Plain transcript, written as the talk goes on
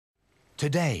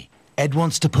Today, Ed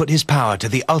wants to put his power to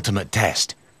the ultimate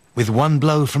test. With one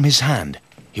blow from his hand,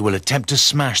 he will attempt to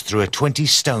smash through a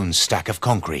 20-stone stack of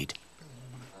concrete.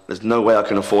 There's no way I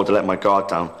can afford to let my guard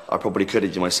down. I probably could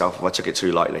injure myself if I took it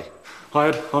too lightly. Hi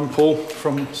Ed, I'm Paul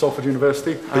from Salford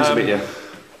University. Pleased to meet you.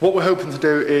 What we're hoping to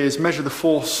do is measure the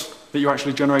force that you're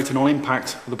actually generating on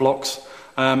impact of the blocks,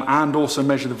 and also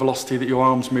measure the velocity that your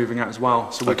arm's moving at as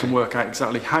well, so we can work out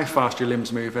exactly how fast your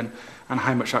limb's moving and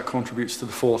how much that contributes to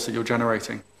the force that you're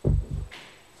generating.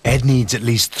 Ed needs at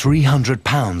least 300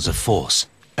 pounds of force,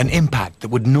 an impact that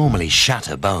would normally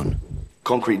shatter bone.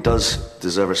 Concrete does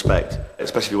deserve respect,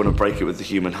 especially if you want to break it with the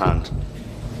human hand.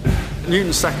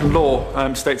 Newton's second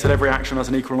law states that every action has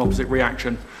an equal and opposite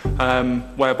reaction,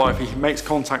 whereby if he makes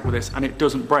contact with this and it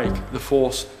doesn't break, the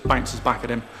force bounces back at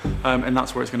him, and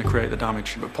that's where it's going to create the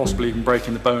damage, but possibly even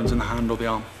breaking the bones in the hand or the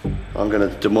arm. I'm going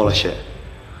to demolish it.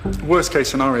 Worst case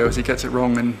scenario is he gets it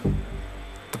wrong and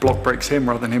the block breaks him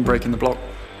rather than him breaking the block.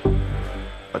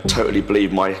 I totally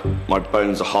believe my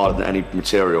bones are harder than any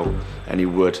material, any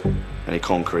wood, any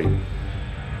concrete.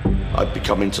 I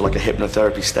become into like a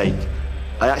hypnotherapy state.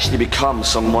 I actually become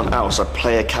someone else. I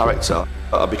play a character.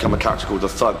 I become a character called the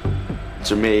Thug.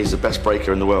 To me, he's the best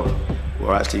breaker in the world.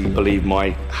 Where I actually believe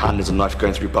my hand is a knife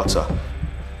going through butter.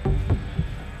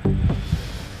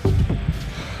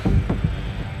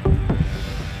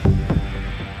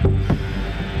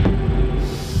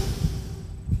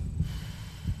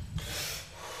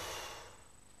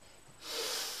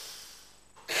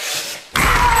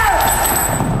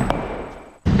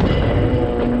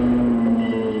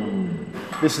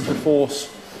 This is the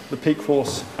force, the peak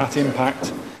force at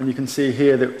impact, and you can see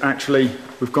here that actually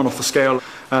we've gone off the scale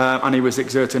and he was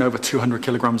exerting over 200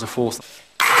 kilograms of force.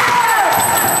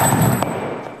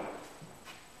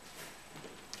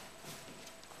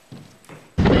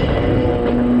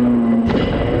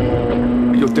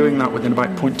 You're doing that within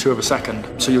about 0.2 of a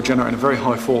second, so you're generating a very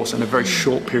high force in a very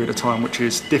short period of time, which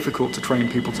is difficult to train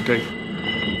people to do.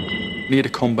 You need a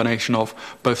combination of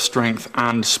both strength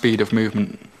and speed of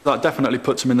movement. That definitely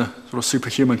puts him in the sort of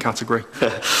superhuman category.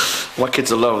 My kids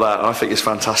will love that. I think it's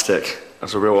fantastic.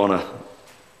 That's a real honour.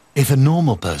 If a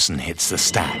normal person hits the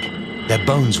stack, their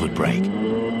bones would break.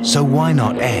 So why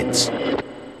not Ed's?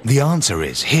 The answer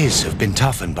is his have been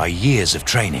toughened by years of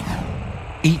training.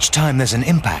 Each time there's an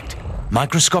impact,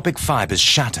 microscopic fibers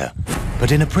shatter,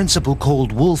 but in a principle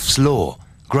called Wolff's Law,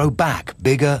 grow back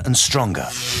bigger and stronger,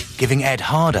 giving Ed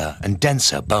harder and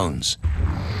denser bones.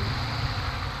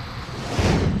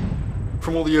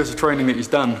 From all the years of training that he's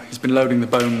done, he's been loading the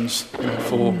bones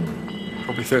for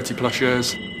probably 30 plus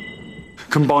years,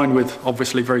 combined with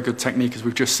obviously very good technique as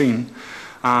we've just seen,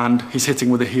 and he's hitting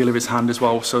with the heel of his hand as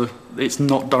well, so it's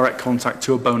not direct contact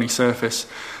to a bony surface,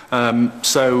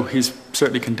 so he's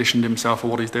certainly conditioned himself for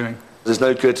what he's doing. There's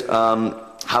no good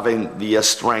having the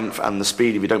strength and the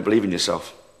speed if you don't believe in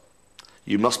yourself.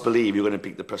 You must believe you're going to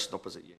beat the person opposite you.